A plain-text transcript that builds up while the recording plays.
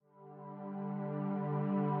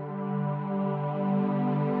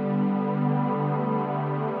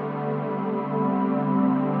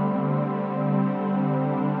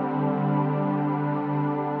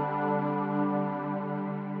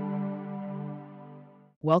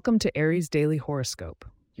Welcome to Aries Daily Horoscope,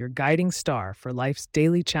 your guiding star for life's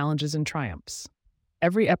daily challenges and triumphs.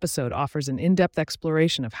 Every episode offers an in-depth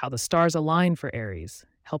exploration of how the stars align for Aries,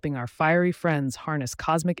 helping our fiery friends harness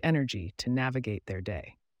cosmic energy to navigate their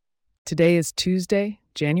day. Today is Tuesday,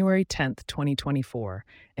 January 10th, 2024,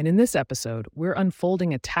 and in this episode, we're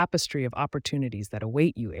unfolding a tapestry of opportunities that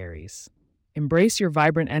await you, Aries. Embrace your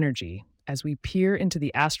vibrant energy as we peer into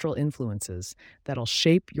the astral influences that'll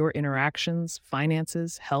shape your interactions,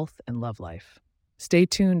 finances, health, and love life. Stay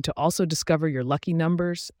tuned to also discover your lucky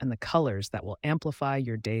numbers and the colors that will amplify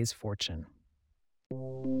your day's fortune.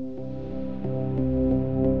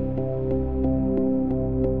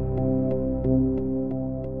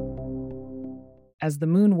 As the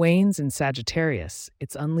moon wanes in Sagittarius,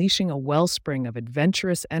 it's unleashing a wellspring of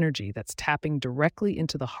adventurous energy that's tapping directly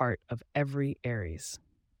into the heart of every Aries.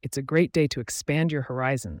 It's a great day to expand your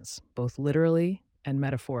horizons, both literally and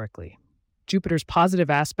metaphorically. Jupiter's positive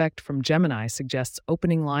aspect from Gemini suggests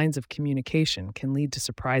opening lines of communication can lead to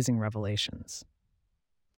surprising revelations.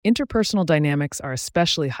 Interpersonal dynamics are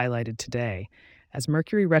especially highlighted today, as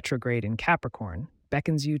Mercury retrograde in Capricorn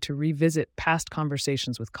beckons you to revisit past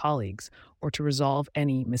conversations with colleagues or to resolve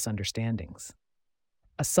any misunderstandings.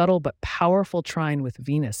 A subtle but powerful trine with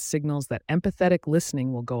Venus signals that empathetic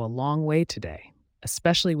listening will go a long way today,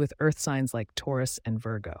 especially with earth signs like Taurus and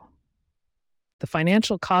Virgo. The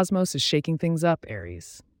financial cosmos is shaking things up,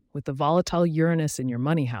 Aries. With the volatile Uranus in your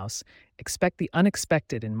money house, expect the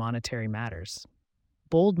unexpected in monetary matters.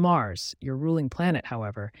 Bold Mars, your ruling planet,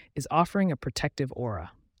 however, is offering a protective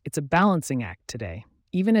aura. It's a balancing act today.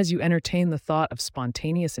 Even as you entertain the thought of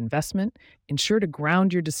spontaneous investment, ensure to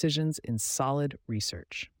ground your decisions in solid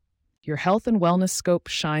research. Your health and wellness scope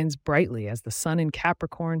shines brightly as the sun in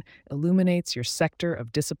Capricorn illuminates your sector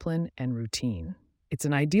of discipline and routine. It's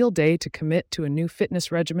an ideal day to commit to a new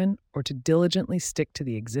fitness regimen or to diligently stick to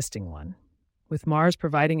the existing one. With Mars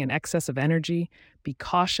providing an excess of energy, be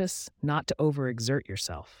cautious not to overexert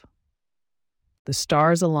yourself. The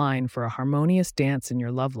stars align for a harmonious dance in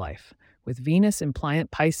your love life, with Venus in pliant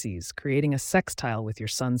Pisces creating a sextile with your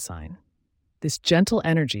sun sign. This gentle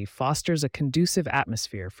energy fosters a conducive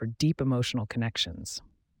atmosphere for deep emotional connections.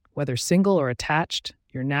 Whether single or attached,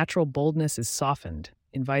 your natural boldness is softened,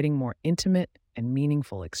 inviting more intimate and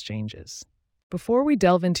meaningful exchanges. Before we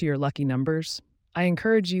delve into your lucky numbers, I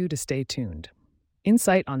encourage you to stay tuned.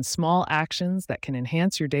 Insight on small actions that can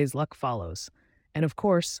enhance your day's luck follows, and of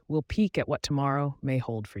course, we'll peek at what tomorrow may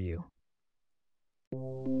hold for you.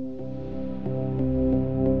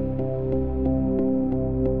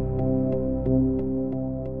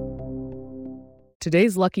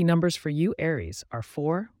 Today's lucky numbers for you, Aries, are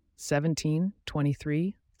 4, 17,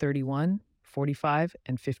 23, 31, 45,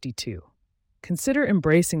 and 52. Consider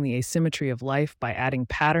embracing the asymmetry of life by adding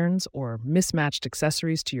patterns or mismatched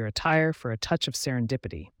accessories to your attire for a touch of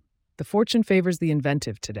serendipity. The fortune favors the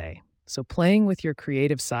inventive today, so playing with your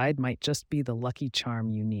creative side might just be the lucky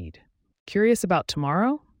charm you need. Curious about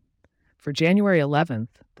tomorrow? For January 11th,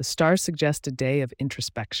 the stars suggest a day of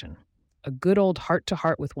introspection. A good old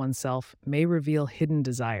heart-to-heart with oneself may reveal hidden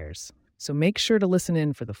desires, so make sure to listen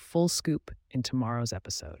in for the full scoop in tomorrow's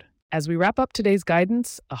episode. As we wrap up today's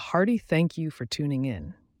guidance, a hearty thank you for tuning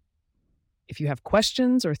in. If you have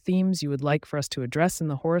questions or themes you would like for us to address in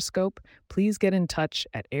the horoscope, please get in touch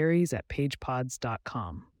at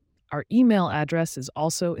aries@pagepods.com. Our email address is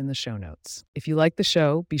also in the show notes. If you like the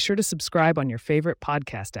show, be sure to subscribe on your favorite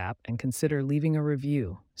podcast app and consider leaving a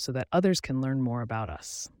review so that others can learn more about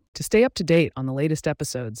us. To stay up to date on the latest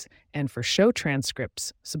episodes and for show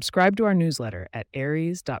transcripts, subscribe to our newsletter at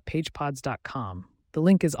aries.pagepods.com. The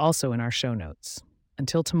link is also in our show notes.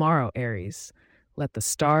 Until tomorrow, Aries, let the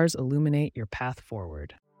stars illuminate your path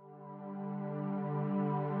forward.